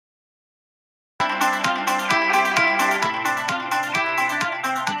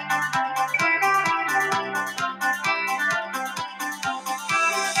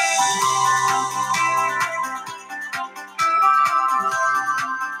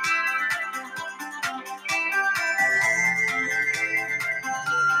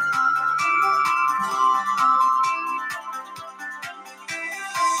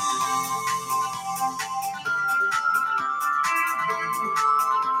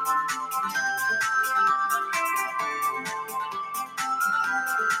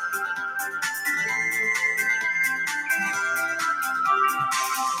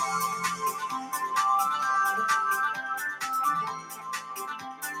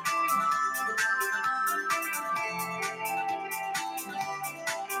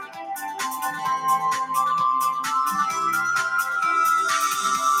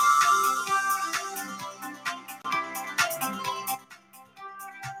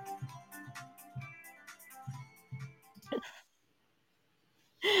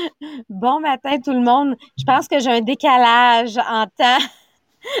Bon matin tout le monde. Je pense que j'ai un décalage en temps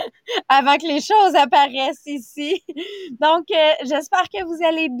avant que les choses apparaissent ici. Donc, j'espère que vous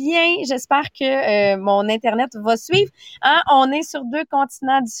allez bien. J'espère que mon Internet va suivre. Hein? On est sur deux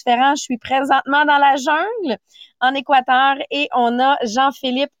continents différents. Je suis présentement dans la jungle en Équateur et on a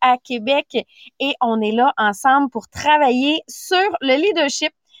Jean-Philippe à Québec et on est là ensemble pour travailler sur le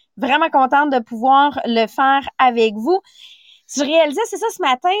leadership. Vraiment contente de pouvoir le faire avec vous. Je réalisais, c'est ça ce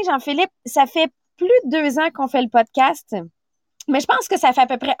matin, Jean-Philippe, ça fait plus de 2 ans qu'on fait le podcast, mais je pense que ça fait à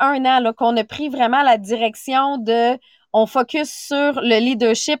peu près 1 an là, qu'on a pris vraiment la direction de, on focus sur le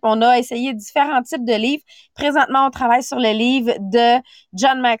leadership. On a essayé différents types de livres. Présentement, on travaille sur le livre de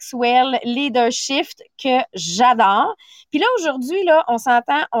John Maxwell, Leadershift, que j'adore. Puis là, aujourd'hui, là, on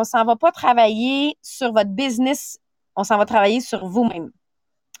s'entend, on s'en va pas travailler sur votre business, on s'en va travailler sur vous-même.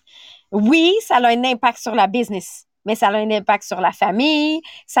 Oui, ça a un impact sur la business, mais ça a un impact sur la famille,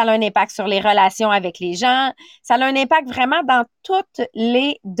 ça a un impact sur les relations avec les gens, ça a un impact vraiment dans tous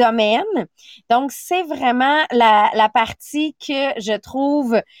les domaines. Donc, c'est vraiment la partie que je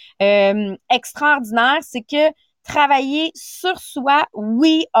trouve extraordinaire, c'est que travailler sur soi,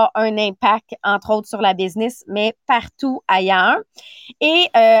 oui, a un impact, entre autres, sur la business, mais partout ailleurs. Et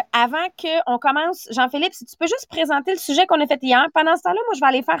avant qu'on commence, Jean-Philippe, si tu peux juste présenter le sujet qu'on a fait hier. Pendant ce temps-là, moi, je vais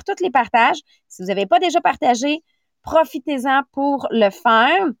aller faire tous les partages. Si vous n'avez pas déjà partagé, profitez-en pour le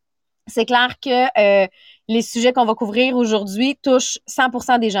faire. C'est clair que les sujets qu'on va couvrir aujourd'hui touchent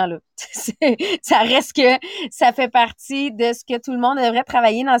 100% des gens là. Ça reste que ça fait partie de ce que tout le monde devrait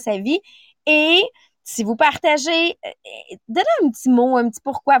travailler dans sa vie. Et si vous partagez, donnez un petit mot, un petit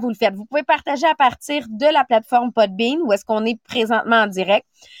pourquoi vous le faites. Vous pouvez partager à partir de la plateforme Podbean où est-ce qu'on est présentement en direct.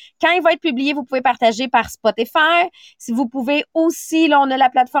 Quand il va être publié, vous pouvez partager par Spotify. Si vous pouvez aussi, là, on a la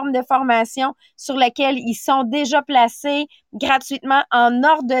plateforme de formation sur laquelle ils sont déjà placés gratuitement en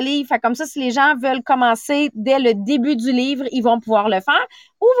ordre de livre. Fait comme ça, si les gens veulent commencer dès le début du livre, ils vont pouvoir le faire.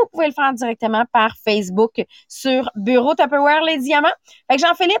 Ou vous pouvez le faire directement par Facebook sur Bureau Tupperware Les Diamants. Fait que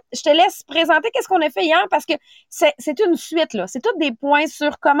Jean-Philippe, je te laisse présenter qu'est-ce qu'on a fait hier parce que c'est une suite, là. C'est tous des points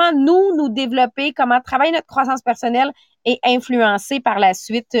sur comment nous développer, comment travailler notre croissance personnelle et influencer par la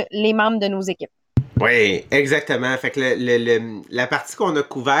suite les membres de nos équipes. Oui, exactement. Fait que la partie qu'on a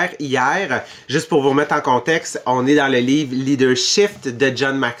couvert hier, juste pour vous remettre en contexte, on est dans le livre Leadershift de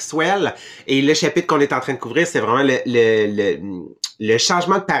John Maxwell et le chapitre qu'on est en train de couvrir, c'est vraiment le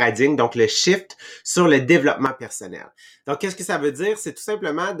changement de paradigme, donc le shift sur le développement personnel. Donc, qu'est-ce que ça veut dire? C'est tout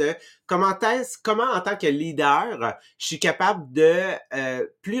simplement de comment en tant que leader, je suis capable de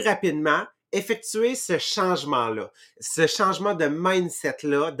plus rapidement effectuer ce changement-là, ce changement de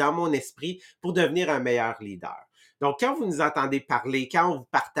mindset-là dans mon esprit pour devenir un meilleur leader. Donc, quand vous nous entendez parler, quand on vous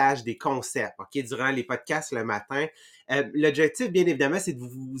partage des concepts, OK, durant les podcasts le matin, l'objectif, bien évidemment, c'est de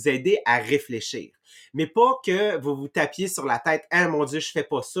vous aider à réfléchir. Mais pas que vous vous tapiez sur la tête, « Ah, mon Dieu, je fais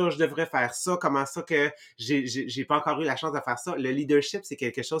pas ça, je devrais faire ça, comment ça que j'ai pas encore eu la chance de faire ça? » Le leadership, c'est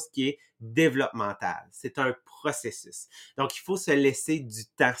quelque chose qui est développemental. C'est un processus. Donc, il faut se laisser du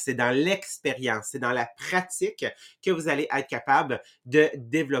temps. C'est dans l'expérience, c'est dans la pratique que vous allez être capable de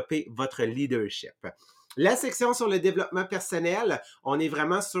développer votre leadership. La section sur le développement personnel, on est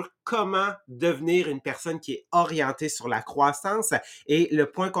vraiment sur comment devenir une personne qui est orientée sur la croissance. Et le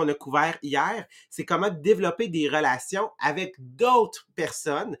point qu'on a couvert hier, c'est comment développer des relations avec d'autres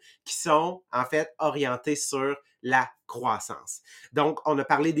personnes qui sont en fait orientées sur la croissance. Donc, on a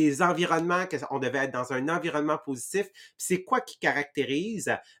parlé des environnements, qu'on devait être dans un environnement positif. C'est quoi qui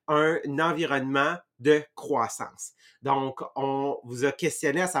caractérise un environnement de croissance? Donc, on vous a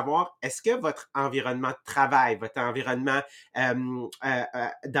questionné à savoir, est-ce que votre environnement de travail, votre environnement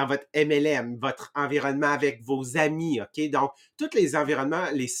dans votre MLM, votre environnement avec vos amis, OK? Donc, tous les environnements,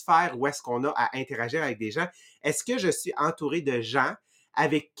 les sphères où est-ce qu'on a à interagir avec des gens, est-ce que je suis entouré de gens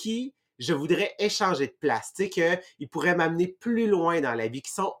avec qui je voudrais échanger de place, tu sais, qu'ils pourraient m'amener plus loin dans la vie,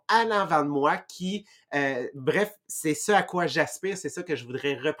 qui sont à l'avant de moi, bref, c'est ce à quoi j'aspire, c'est ça que je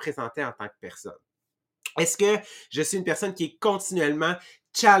voudrais représenter en tant que personne. Est-ce que je suis une personne qui est continuellement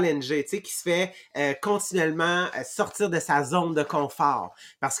challengée, tu sais, qui se fait continuellement sortir de sa zone de confort?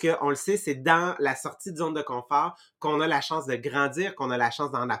 Parce que on le sait, c'est dans la sortie de zone de confort qu'on a la chance de grandir, qu'on a la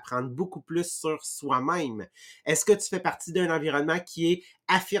chance d'en apprendre beaucoup plus sur soi-même. Est-ce que tu fais partie d'un environnement qui est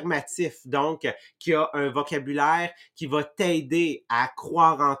affirmatif, donc qui a un vocabulaire qui va t'aider à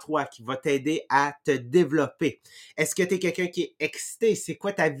croire en toi, qui va t'aider à te développer? Est-ce que tu es quelqu'un qui est excité? C'est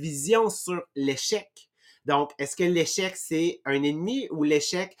quoi ta vision sur l'échec? Donc, est-ce que l'échec, c'est un ennemi ou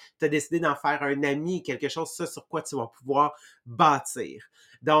l'échec, tu as décidé d'en faire un ami, quelque chose, ça sur quoi tu vas pouvoir bâtir?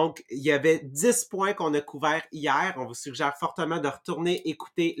 Donc, il y avait 10 points qu'on a couverts hier. On vous suggère fortement de retourner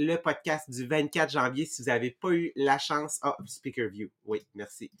écouter le podcast du 24 janvier si vous n'avez pas eu la chance. Ah, Speaker View. Oui,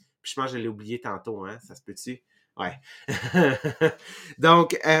 merci. Puis je pense que je l'ai oublié tantôt, hein? Ça se peut-tu? Ouais.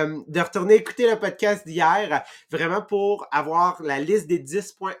 Donc, de retourner écouter le podcast d'hier, vraiment pour avoir la liste des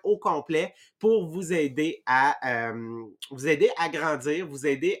 10 points au complet pour vous aider à grandir, vous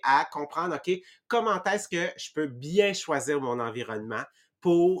aider à comprendre, OK, comment est-ce que je peux bien choisir mon environnement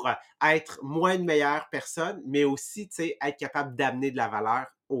pour être moi une meilleure personne, mais aussi, tu sais, être capable d'amener de la valeur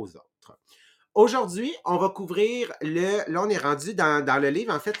aux autres. Aujourd'hui, on va couvrir là, on est rendu dans le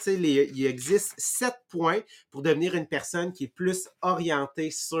livre. En fait, il existe 7 points pour devenir une personne qui est plus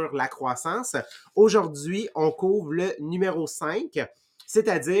orientée sur la croissance. Aujourd'hui, on couvre le numéro 5,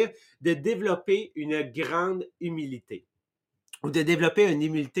 c'est-à-dire de développer une grande humilité ou de développer une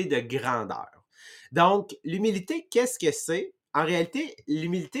humilité de grandeur. Donc, l'humilité, qu'est-ce que c'est? En réalité,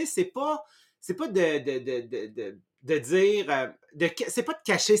 l'humilité, c'est pas de dire, c'est pas de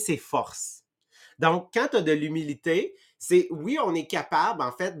cacher ses forces. Donc, quand tu as de l'humilité, c'est oui, on est capable,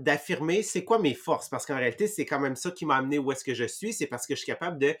 en fait, d'affirmer c'est quoi mes forces. Parce qu'en réalité, c'est quand même ça qui m'a amené où est-ce que je suis. C'est parce que je suis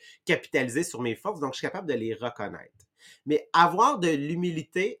capable de capitaliser sur mes forces, donc je suis capable de les reconnaître. Mais avoir de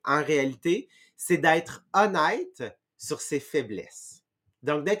l'humilité, en réalité, c'est d'être honnête sur ses faiblesses.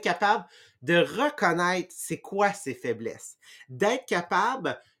 Donc, d'être capable de reconnaître c'est quoi ses faiblesses. D'être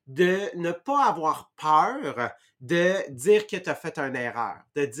capable de ne pas avoir peur de dire que tu as fait une erreur,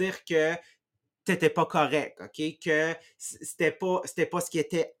 de dire que t'étais pas correct, OK? Que c'était pas ce qui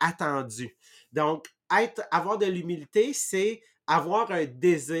était attendu. Donc, avoir de l'humilité, c'est avoir un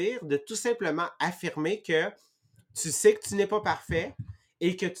désir de tout simplement affirmer que tu sais que tu n'es pas parfait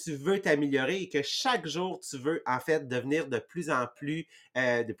et que tu veux t'améliorer et que chaque jour, tu veux en fait devenir de plus en plus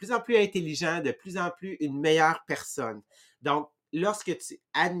intelligent, de plus en plus une meilleure personne. Donc, lorsque tu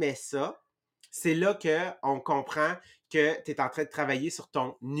admets ça, c'est là qu'on comprend que tu es en train de travailler sur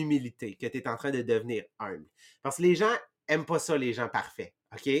ton humilité, que tu es en train de devenir humble. Parce que les gens aiment pas ça, les gens parfaits.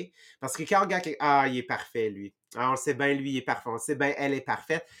 OK? Parce que quand on regarde, ah, il est parfait, lui. Ah, on le sait bien, lui, il est parfait. On le sait bien, elle est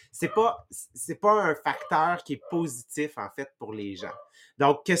parfaite. C'est pas un facteur qui est positif, en fait, pour les gens.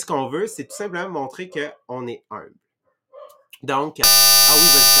 Donc, qu'est-ce qu'on veut? C'est tout simplement montrer qu'on est humble. Donc, ah oui,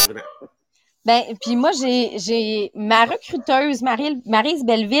 vas-y, Sabrina. Ben, puis moi, j'ai ma recruteuse, Maryse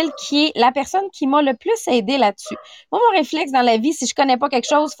Belleville, qui est la personne qui m'a le plus aidée là-dessus. Moi, mon réflexe dans la vie, si je connais pas quelque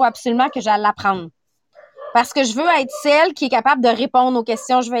chose, il faut absolument que j'aille l'apprendre. Parce que je veux être celle qui est capable de répondre aux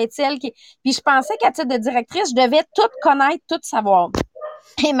questions. Je veux être celle qui... Puis je pensais qu'à titre de directrice, je devais tout connaître, tout savoir.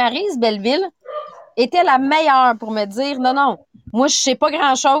 Et Maryse Belleville était la meilleure pour me dire, non, non, moi, je sais pas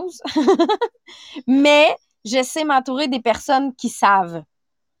grand-chose, mais je sais m'entourer des personnes qui savent.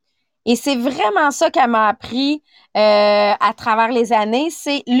 Et c'est vraiment ça qu'elle m'a appris à travers les années,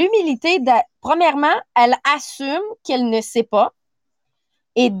 c'est l'humilité. Premièrement, elle assume qu'elle ne sait pas.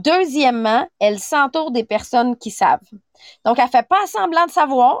 Et deuxièmement, elle s'entoure des personnes qui savent. Donc, elle fait pas semblant de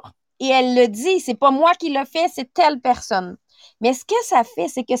savoir et elle le dit, c'est pas moi qui le fais, c'est telle personne. Mais ce que ça fait,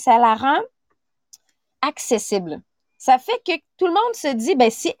 c'est que ça la rend accessible. Ça fait que tout le monde se dit, ben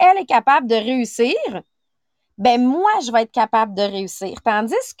si elle est capable de réussir, ben moi, je vais être capable de réussir.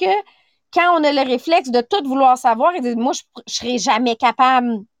 Tandis que quand on a le réflexe de tout vouloir savoir, et de moi, je serai jamais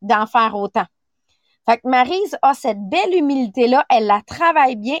capable d'en faire autant. Fait que Maryse a cette belle humilité-là, elle la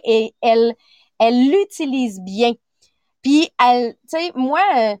travaille bien et elle l'utilise bien. Puis, tu sais, moi,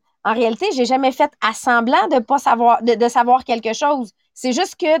 en réalité, j'ai jamais fait assemblant de pas savoir, de savoir quelque chose. C'est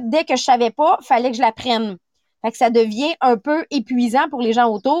juste que dès que je savais pas, fallait que je l'apprenne. Fait que ça devient un peu épuisant pour les gens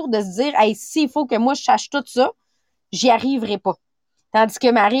autour de se dire, hey, s'il faut que moi je sache tout ça, j'y arriverai pas. Tandis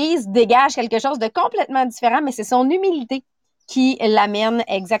que Maryse dégage quelque chose de complètement différent, mais c'est son humilité qui l'amène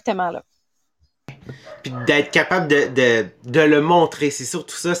exactement là. Puis d'être capable de le montrer. C'est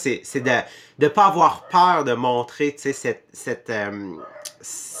surtout ça, c'est de ne pas avoir peur de montrer, tu sais,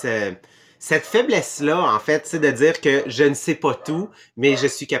 cette faiblesse-là, en fait, c'est de dire que je ne sais pas tout, mais je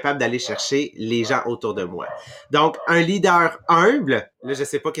suis capable d'aller chercher les gens autour de moi. Donc, un leader humble, là, je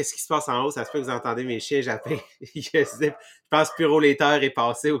sais pas qu'est-ce qui se passe en haut, ça se peut que vous entendez mes chiens japper. Je pense Pyroléteur est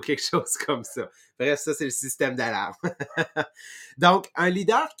passé ou quelque chose comme ça. Bref, ça, c'est le système d'alarme. Donc, un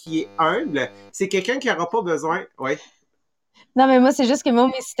leader qui est humble, c'est quelqu'un qui n'aura pas besoin... Oui. Non, mais moi, c'est juste que moi,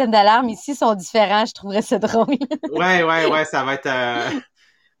 mes systèmes d'alarme ici sont différents. Je trouverais ça drôle. Ouais, ça va être...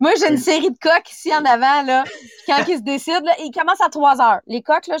 Moi, j'ai une série de coqs ici en avant, là. Puis quand ils se décident, là, ils commencent à 3 heures. Les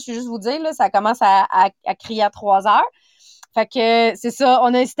coqs, là, je vais juste vous dire, là, ça commence à crier à 3 heures. Fait que c'est ça,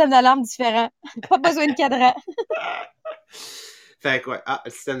 on a un système d'alarme différent. Pas besoin de cadran. Fait que ouais,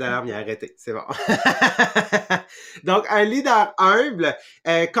 le système d'alarme il a arrêté, c'est bon. Donc un leader humble,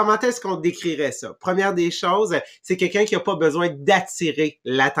 comment est-ce qu'on décrirait ça? Première des choses, c'est quelqu'un qui n'a pas besoin d'attirer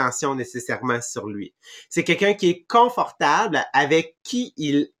l'attention nécessairement sur lui. C'est quelqu'un qui est confortable avec qui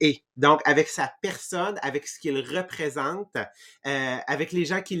il est. Donc avec sa personne, avec ce qu'il représente, avec les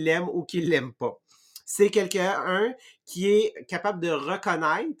gens qui l'aiment ou qui l'aiment pas. C'est quelqu'un qui est capable de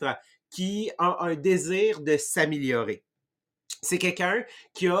reconnaître, qui a un désir de s'améliorer. C'est quelqu'un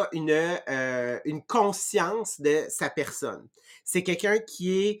qui a une conscience de sa personne. C'est quelqu'un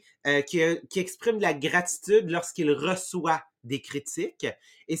qui exprime de la gratitude lorsqu'il reçoit des critiques.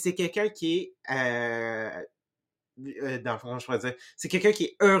 Et c'est quelqu'un qui est, dans le fond, je pourrais dire, c'est quelqu'un qui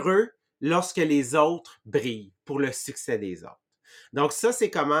est heureux lorsque les autres brillent pour le succès des autres. Donc ça, c'est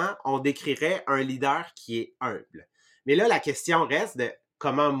comment on décrirait un leader qui est humble. Mais là, la question reste de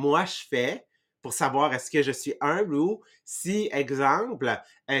comment moi je fais pour savoir est-ce que je suis humble ou si, exemple,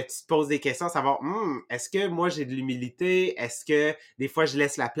 tu te poses des questions, savoir est-ce que moi j'ai de l'humilité, est-ce que des fois je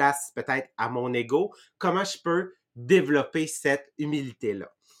laisse la place peut-être à mon ego, comment je peux développer cette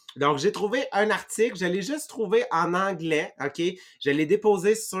humilité-là. Donc, j'ai trouvé un article, je l'ai juste trouvé en anglais, OK? Je l'ai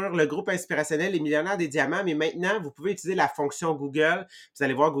déposé sur le groupe inspirationnel Les Millionnaires des Diamants, mais maintenant, vous pouvez utiliser la fonction Google. Vous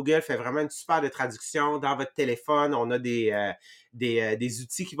allez voir, Google fait vraiment une super de traduction dans votre téléphone. On a des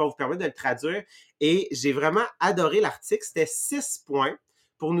outils qui vont vous permettre de le traduire. Et j'ai vraiment adoré l'article. C'était 6 points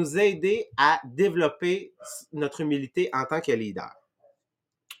pour nous aider à développer notre humilité en tant que leader.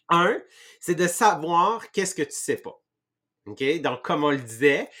 1, c'est de savoir qu'est-ce que tu sais pas. OK? Donc, comme on le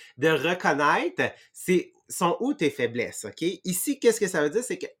disait, de reconnaître sont où tes faiblesses. OK? Ici, qu'est-ce que ça veut dire?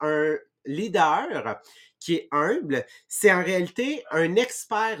 C'est qu'un leader qui est humble, c'est en réalité un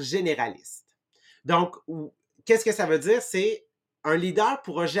expert généraliste. Donc, qu'est-ce que ça veut dire? C'est un leader ne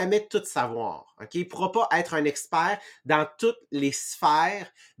pourra jamais tout savoir. OK? Il ne pourra pas être un expert dans toutes les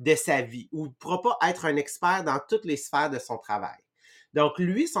sphères de sa vie ou il ne pourra pas être un expert dans toutes les sphères de son travail. Donc,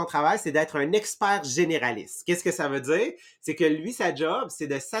 lui, son travail, c'est d'être un expert généraliste. Qu'est-ce que ça veut dire? C'est que lui, sa job, c'est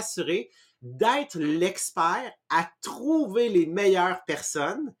de s'assurer d'être l'expert à trouver les meilleures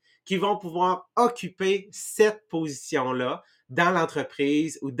personnes qui vont pouvoir occuper cette position-là dans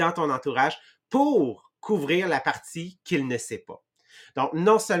l'entreprise ou dans ton entourage pour couvrir la partie qu'il ne sait pas. Donc,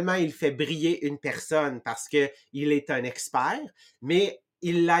 non seulement il fait briller une personne parce qu'il est un expert, mais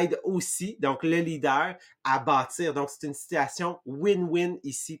il l'aide aussi, donc le leader, à bâtir. Donc, c'est une situation win-win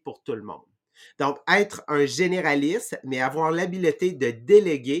ici pour tout le monde. Donc, être un généraliste, mais avoir l'habileté de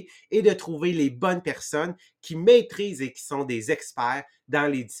déléguer et de trouver les bonnes personnes qui maîtrisent et qui sont des experts dans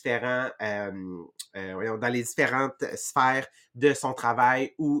les différentes sphères de son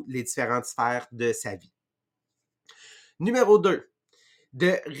travail ou les différentes sphères de sa vie. Numéro 2,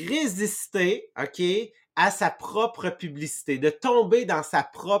 de résister, OK, à sa propre publicité, de tomber dans sa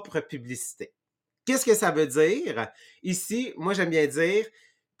propre publicité. Qu'est-ce que ça veut dire? Ici, moi, j'aime bien dire,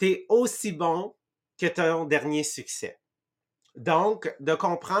 t'es aussi bon que ton dernier succès. Donc, de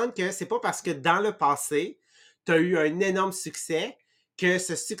comprendre que c'est pas parce que dans le passé, tu as eu un énorme succès que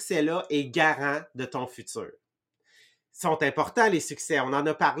ce succès-là est garant de ton futur. Sont importants les succès. On en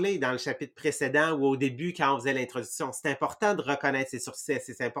a parlé dans le chapitre précédent ou au début quand on faisait l'introduction. C'est important de reconnaître ces succès.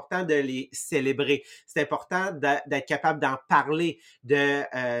 C'est important de les célébrer. C'est important d'être capable d'en parler,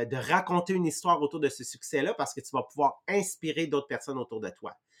 de raconter une histoire autour de ce succès-là parce que tu vas pouvoir inspirer d'autres personnes autour de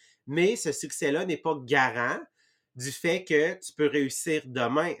toi. Mais ce succès-là n'est pas garant du fait que tu peux réussir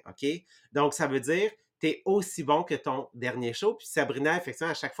demain, OK? Donc, ça veut dire tu es aussi bon que ton dernier show. Puis Sabrina,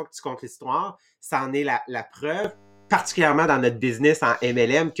 effectivement, à chaque fois que tu comptes l'histoire, ça en est la preuve, particulièrement dans notre business en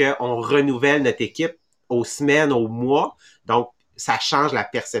MLM, qu'on renouvelle notre équipe aux semaines, aux mois. Donc, ça change la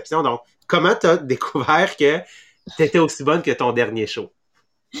perception. Donc, comment tu as découvert que tu étais aussi bonne que ton dernier show?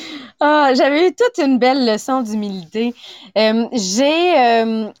 J'avais eu toute une belle leçon d'humilité. J'ai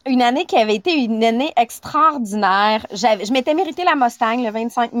une année qui avait été une année extraordinaire. Je m'étais mérité la Mustang, le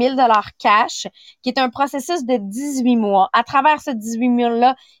 25 000 cash, qui est un processus de 18 mois. À travers ce 18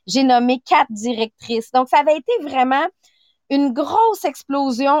 mois-là, j'ai nommé 4 directrices. Donc, ça avait été vraiment une grosse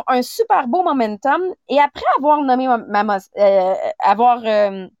explosion, un super beau momentum. Et après avoir nommé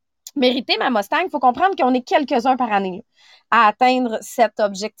mérité ma Mustang, il faut comprendre qu'on est quelques-uns par année à atteindre cet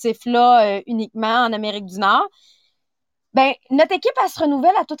objectif-là uniquement en Amérique du Nord. Ben, notre équipe, elle se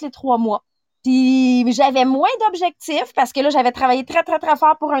renouvelle à tous les 3 mois. Puis j'avais moins d'objectifs parce que là, j'avais travaillé très, très, très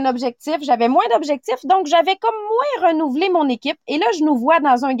fort pour un objectif. J'avais moins d'objectifs, donc j'avais comme moins renouvelé mon équipe. Et là, je nous vois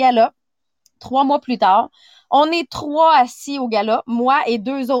dans un gala 3 mois plus tard. On est 3 assis au gala, moi et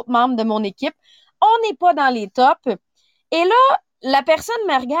 2 autres membres de mon équipe. On n'est pas dans les tops. Et là, la personne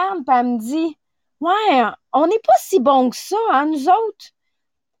me regarde et elle me dit ouais, on n'est pas si bon que ça, hein, nous autres.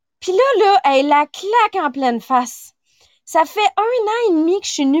 Puis là, elle la claque en pleine face. Ça fait 1 an et demi que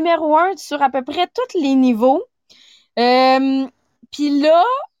je suis numéro 1 sur à peu près tous les niveaux. Puis là,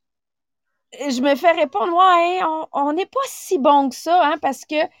 je me fais répondre, ouais, on n'est pas si bon que ça, hein, parce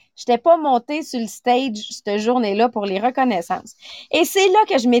que je n'étais pas montée sur le stage cette journée-là pour les reconnaissances. Et c'est là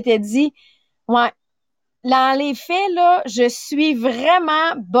que je m'étais dit, ouais, dans les faits, là, je suis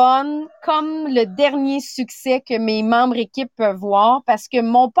vraiment bonne comme le dernier succès que mes membres équipes peuvent voir parce que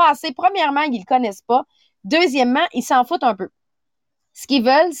mon passé, premièrement, ils le connaissent pas. Deuxièmement, ils s'en foutent un peu. Ce qu'ils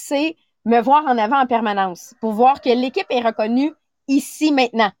veulent, c'est me voir en avant en permanence pour voir que l'équipe est reconnue ici,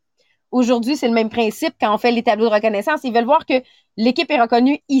 maintenant. Aujourd'hui, c'est le même principe quand on fait les tableaux de reconnaissance. Ils veulent voir que l'équipe est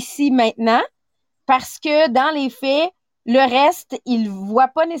reconnue ici, maintenant, parce que dans les faits, le reste, ils ne voient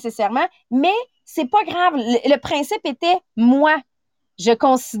pas nécessairement, mais c'est pas grave. Le principe était moi. Je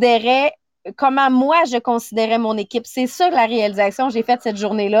considérais comment moi je considérais mon équipe. C'est ça la réalisation que j'ai faite cette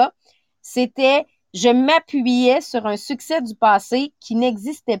journée-là. C'était je m'appuyais sur un succès du passé qui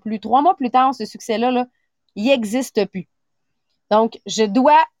n'existait plus. 3 mois plus tard, ce succès-là, là, il n'existe plus. Donc, je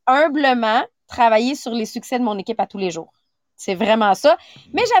dois humblement travailler sur les succès de mon équipe à tous les jours. C'est vraiment ça.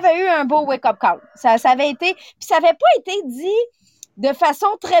 Mais j'avais eu un beau wake-up call. Ça avait été, puis ça n'avait pas été dit de façon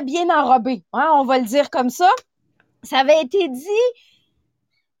très bien enrobée. Hein, on va le dire comme ça. Ça avait été dit,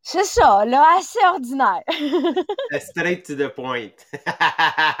 c'est ça, là, assez ordinaire. Straight to the point.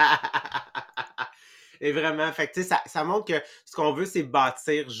 Et vraiment, fait que, tu sais, ça montre que ce qu'on veut, c'est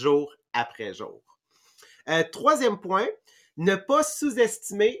bâtir jour après jour. Troisième point, ne pas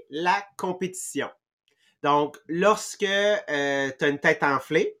sous-estimer la compétition. Donc, lorsque tu as une tête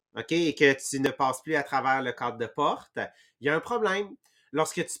enflée, OK, et que tu ne passes plus à travers le cadre de porte, il y a un problème.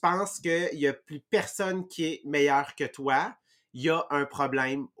 Lorsque tu penses qu'il n'y a plus personne qui est meilleur que toi, il y a un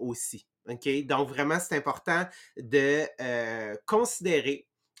problème aussi. OK? Donc, vraiment, c'est important de considérer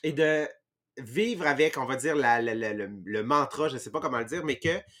et de vivre avec, on va dire, le mantra, je ne sais pas comment le dire, mais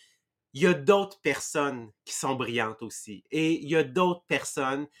que il y a d'autres personnes qui sont brillantes aussi. Et il y a d'autres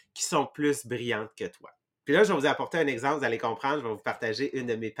personnes qui sont plus brillantes que toi. Puis là, je vais vous apporter un exemple, vous allez comprendre, je vais vous partager une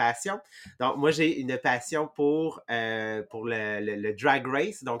de mes passions. Donc, moi, j'ai une passion pour le Drag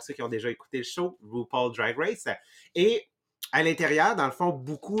Race. Donc, ceux qui ont déjà écouté le show, RuPaul Drag Race. Et à l'intérieur, dans le fond,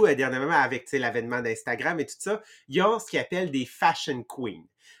 beaucoup, dernièrement, avec l'avènement d'Instagram et tout ça, il y a ce qu'ils appellent des fashion queens.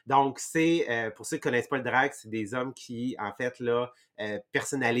 Donc, c'est, pour ceux qui ne connaissent pas le drag, c'est des hommes qui, en fait, là,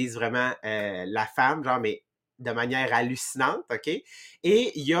 personnalisent vraiment la femme, genre, mais de manière hallucinante, OK? Et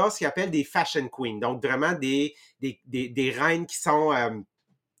il y a ce qu'ils appellent des fashion queens, donc vraiment des reines qui sont...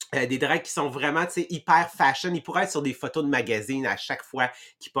 des drags qui sont vraiment, tu sais, hyper fashion. Ils pourraient être sur des photos de magazines à chaque fois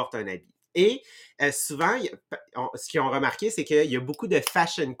qu'ils portent un habit. Et souvent, ce qu'ils ont remarqué, c'est qu'il y a beaucoup de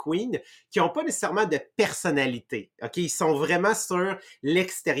fashion queens qui n'ont pas nécessairement de personnalité. OK? Ils sont vraiment sur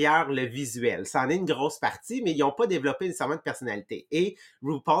l'extérieur, le visuel. Ça en est une grosse partie, mais ils n'ont pas développé nécessairement de personnalité. Et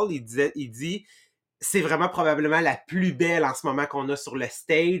RuPaul, il dit, c'est vraiment probablement la plus belle en ce moment qu'on a sur le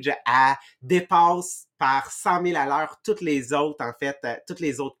stage. Elle dépasse par 100 000 à l'heure toutes les autres, en fait, toutes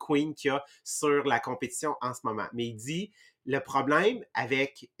les autres queens qu'il y a sur la compétition en ce moment. Mais il dit, le problème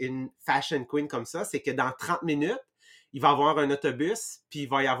avec une fashion queen comme ça, c'est que dans 30 minutes, il va y avoir un autobus, puis il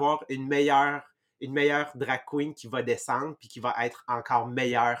va y avoir une meilleure drag queen qui va descendre, puis qui va être encore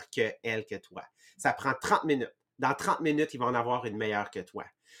meilleure que elle, que toi. Ça prend 30 minutes. Dans 30 minutes, il va en avoir une meilleure que toi.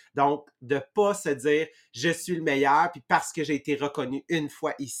 Donc, de ne pas se dire « je suis le meilleur », puis parce que j'ai été reconnu une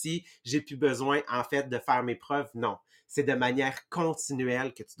fois ici, j'ai plus besoin, en fait, de faire mes preuves. Non, c'est de manière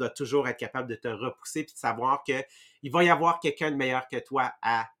continuelle que tu dois toujours être capable de te repousser puis de savoir qu'il va y avoir quelqu'un de meilleur que toi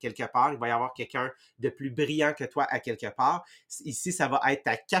à quelque part, il va y avoir quelqu'un de plus brillant que toi à quelque part. Ici, ça va être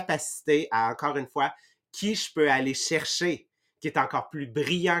ta capacité à, encore une fois, qui je peux aller chercher qui est encore plus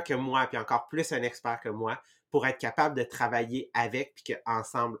brillant que moi puis encore plus un expert que moi pour être capable de travailler avec puis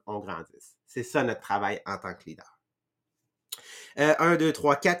qu'ensemble, on grandisse. C'est ça notre travail en tant que leader. 1, 2,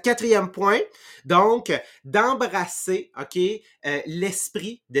 3, 4. Quatrième point, donc, d'embrasser, OK,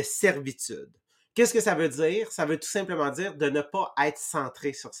 l'esprit de servitude. Qu'est-ce que ça veut dire? Ça veut tout simplement dire de ne pas être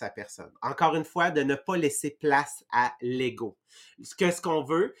centré sur sa personne. Encore une fois, de ne pas laisser place à l'ego. Ce qu'on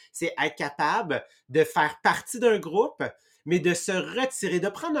veut, c'est être capable de faire partie d'un groupe, mais de se retirer, de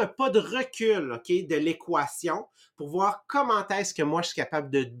prendre un pas de recul, OK, de l'équation pour voir comment est-ce que moi je suis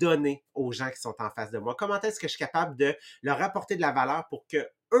capable de donner aux gens qui sont en face de moi, comment est-ce que je suis capable de leur apporter de la valeur pour que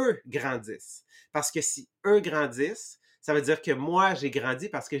eux grandissent. Parce que si eux grandissent, ça veut dire que moi, j'ai grandi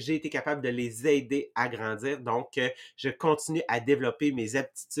parce que j'ai été capable de les aider à grandir. Donc, je continue à développer mes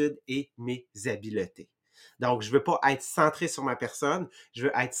aptitudes et mes habiletés. Donc, je veux pas être centré sur ma personne, je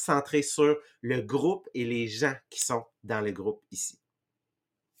veux être centré sur le groupe et les gens qui sont dans le groupe ici.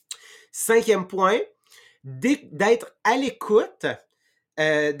 5e point, d'être à l'écoute,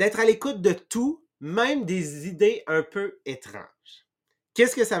 de tout, même des idées un peu étranges.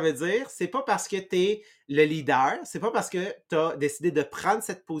 Qu'est-ce que ça veut dire? C'est pas parce que tu es le leader, c'est pas parce que tu as décidé de prendre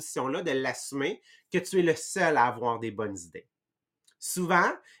cette position-là, de l'assumer, que tu es le seul à avoir des bonnes idées. Souvent,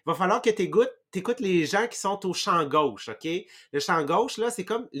 il va falloir que tu écoutes les gens qui sont au champ gauche, OK? Le champ gauche, là, c'est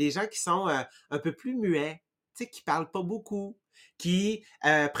comme les gens qui sont un peu plus muets, tu sais, qui parlent pas beaucoup, qui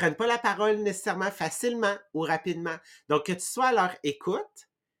prennent pas la parole nécessairement facilement ou rapidement. Donc, que tu sois à leur écoute,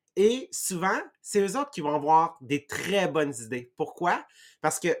 et souvent, c'est eux autres qui vont avoir des très bonnes idées. Pourquoi?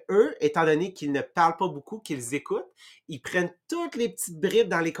 Parce que eux, étant donné qu'ils ne parlent pas beaucoup, qu'ils écoutent, ils prennent toutes les petites bribes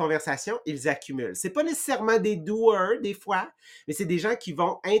dans les conversations, ils accumulent. C'est pas nécessairement des doers, des fois, mais c'est des gens qui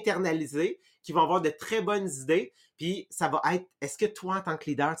vont internaliser, qui vont avoir de très bonnes idées, puis ça va être, est-ce que toi, en tant que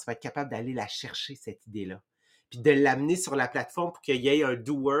leader, tu vas être capable d'aller la chercher, cette idée-là? Puis de l'amener sur la plateforme pour qu'il y ait un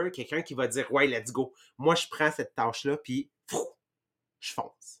doer, quelqu'un qui va dire, ouais, let's go. Moi, je prends cette tâche-là, puis je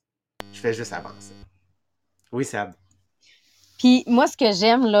fonce. Je fais juste avancer. Oui, Sab. Puis moi, ce que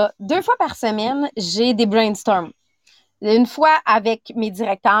j'aime, là, 2 fois par semaine, j'ai des brainstorms. Une fois avec mes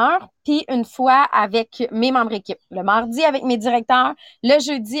directeurs, puis une fois avec mes membres équipe. Le mardi avec mes directeurs, le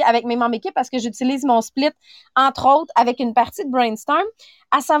jeudi avec mes membres équipe parce que j'utilise mon split, entre autres, avec une partie de brainstorm,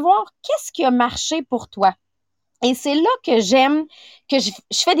 à savoir qu'est-ce qui a marché pour toi. Et c'est là que j'aime que je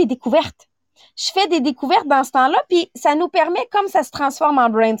fais des découvertes. Je fais des découvertes dans ce temps-là, puis ça nous permet, comme ça se transforme en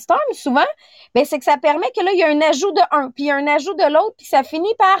brainstorm souvent, ben c'est que ça permet que là, il y a un ajout de un, puis il y a un ajout de l'autre, puis ça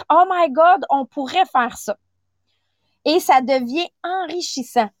finit par « Oh my God, on pourrait faire ça ». Et ça devient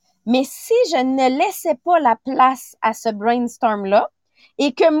enrichissant. Mais si je ne laissais pas la place à ce brainstorm-là,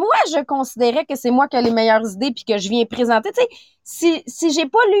 et que moi, je considérais que c'est moi qui ai les meilleures idées puis que je viens présenter, tu sais, si j'ai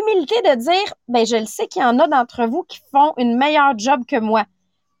pas l'humilité de dire, ben je le sais qu'il y en a d'entre vous qui font une meilleure job que moi.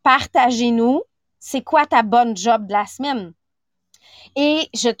 Partagez-nous, c'est quoi ta bonne job de la semaine? Et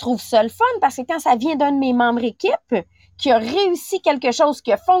je trouve ça le fun parce que quand ça vient d'un de mes membres équipe qui a réussi quelque chose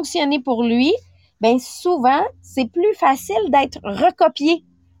qui a fonctionné pour lui, ben souvent, c'est plus facile d'être recopié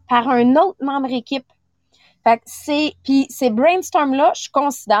par un autre membre équipe. Fait que puis ces brainstorms-là, je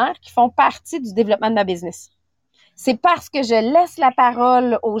considère qu'ils font partie du développement de ma business. C'est parce que je laisse la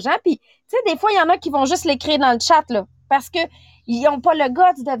parole aux gens. Puis, tu sais, des fois, il y en a qui vont juste l'écrire dans le chat, là, parce que ils n'ont pas le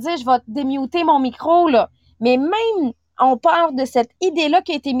guts de dire, je vais démuter mon micro, là. Mais même, on part de cette idée-là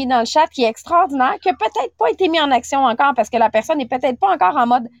qui a été mise dans le chat, qui est extraordinaire, qui a peut-être pas été mise en action encore parce que la personne n'est peut-être pas encore en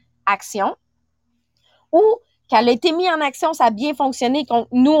mode action, ou qu'elle a été mise en action, ça a bien fonctionné,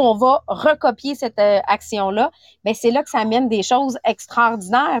 nous, on va recopier cette action-là, bien, c'est là que ça amène des choses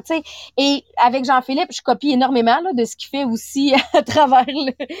extraordinaires, tu sais. Et avec Jean-Philippe, je copie énormément là, de ce qu'il fait aussi à travers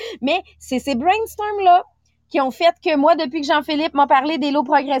le... Mais c'est ces brainstorms-là qui ont fait que moi, depuis que Jean-Philippe m'a parlé des lots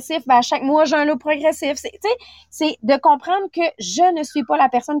progressifs, ben, à chaque mois, j'ai un lot progressif. C'est de comprendre que je ne suis pas la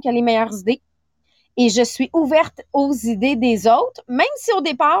personne qui a les meilleures idées. Et je suis ouverte aux idées des autres, même si au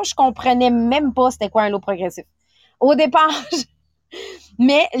départ, je comprenais même pas c'était quoi un lot progressif. Au départ,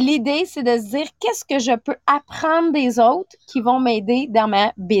 mais l'idée, c'est de se dire qu'est-ce que je peux apprendre des autres qui vont m'aider dans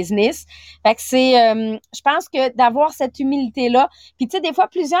ma business. Fait que c'est, je pense que d'avoir cette humilité-là, puis tu sais, des fois,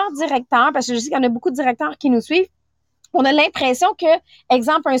 plusieurs directeurs, parce que je sais qu'il y en a beaucoup de directeurs qui nous suivent, on a l'impression que,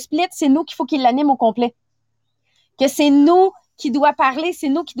 exemple, un split, c'est nous qu'il faut qu'il l'anime au complet. Que c'est nous qui doit parler, c'est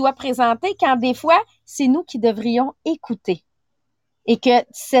nous qui doit présenter, quand des fois, c'est nous qui devrions écouter. Et que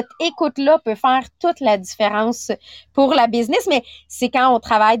cette écoute-là peut faire toute la différence pour la business, mais c'est quand on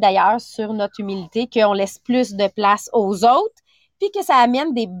travaille d'ailleurs sur notre humilité qu'on laisse plus de place aux autres, puis que ça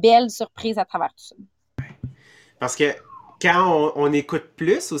amène des belles surprises à travers tout ça. Parce que quand on écoute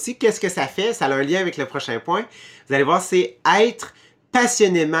plus aussi, qu'est-ce que ça fait? Ça a un lien avec le prochain point. Vous allez voir, c'est être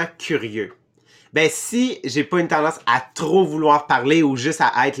passionnément curieux. Ben, si j'ai pas une tendance à trop vouloir parler ou juste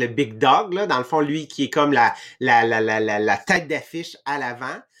à être le big dog, là, dans le fond, lui qui est comme la tête d'affiche à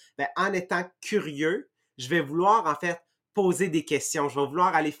l'avant, ben, en étant curieux, je vais vouloir, en fait, poser des questions, je vais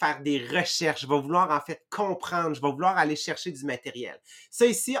vouloir aller faire des recherches, je vais vouloir, en fait, comprendre, je vais vouloir aller chercher du matériel. Ça,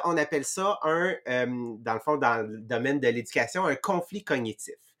 ici, on appelle ça dans le fond, dans le domaine de l'éducation, un conflit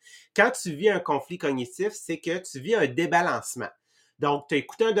cognitif. Quand tu vis un conflit cognitif, c'est que tu vis un débalancement. Donc, tu as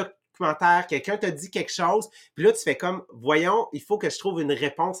écouté un documentaire, quelqu'un t'a dit quelque chose, puis là, tu fais comme, voyons, il faut que je trouve une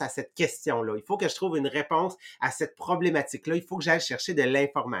réponse à cette question-là. Il faut que je trouve une réponse à cette problématique-là. Il faut que j'aille chercher de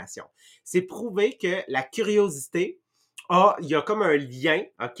l'information. C'est prouvé que la curiosité, il y a comme un lien,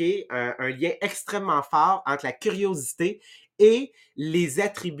 OK? Un lien extrêmement fort entre la curiosité et les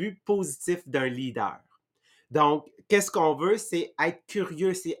attributs positifs d'un leader. Donc, qu'est-ce qu'on veut? C'est être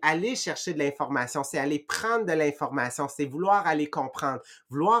curieux, c'est aller chercher de l'information, c'est aller prendre de l'information, c'est vouloir aller comprendre,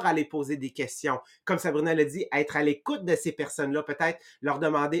 vouloir aller poser des questions. Comme Sabrina l'a dit, être à l'écoute de ces personnes-là, peut-être leur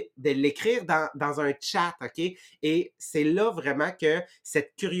demander de l'écrire dans un chat, OK? Et c'est là vraiment que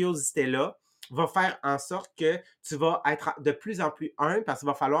cette curiosité-là va faire en sorte que tu vas être de plus en plus humble parce qu'il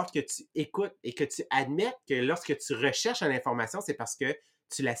va falloir que tu écoutes et que tu admettes que lorsque tu recherches une information, c'est parce que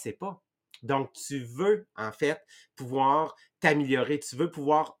tu la sais pas. Donc, tu veux, en fait, pouvoir t'améliorer, tu veux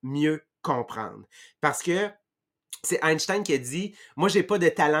pouvoir mieux comprendre. Parce que c'est Einstein qui a dit, moi, j'ai pas de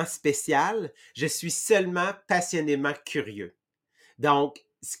talent spécial, je suis seulement passionnément curieux. Donc,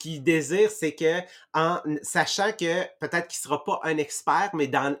 ce qu'il désire, c'est que, en sachant que peut-être qu'il sera pas un expert, mais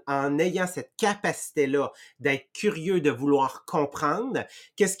en ayant cette capacité-là d'être curieux, de vouloir comprendre,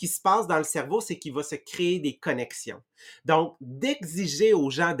 qu'est-ce qui se passe dans le cerveau, c'est qu'il va se créer des connexions. Donc, d'exiger aux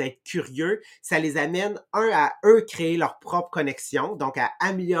gens d'être curieux, ça les amène, à eux créer leur propre connexion, donc à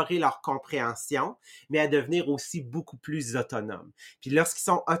améliorer leur compréhension, mais à devenir aussi beaucoup plus autonomes. Puis lorsqu'ils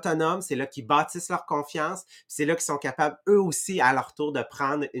sont autonomes, c'est là qu'ils bâtissent leur confiance, c'est là qu'ils sont capables eux aussi à leur tour de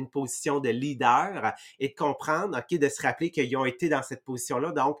prendre une position de leader et de comprendre, OK, de se rappeler qu'ils ont été dans cette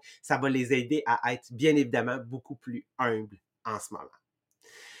position-là, donc ça va les aider à être bien évidemment beaucoup plus humbles en ce moment.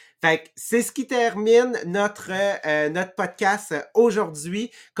 Fait que c'est ce qui termine notre podcast aujourd'hui.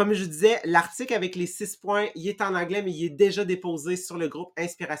 Comme je disais, l'article avec les 6 points, il est en anglais, mais il est déjà déposé sur le groupe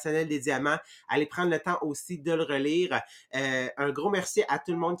inspirationnel des diamants. Allez prendre le temps aussi de le relire. Un gros merci à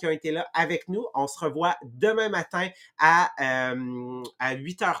tout le monde qui a été là avec nous. On se revoit demain matin à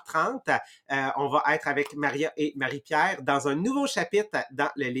 8h30. On va être avec Maria et Marie-Pierre dans un nouveau chapitre dans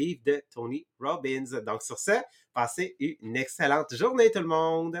le livre de Tony Robbins. Donc sur ce, passez une excellente journée tout le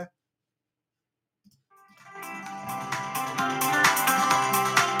monde!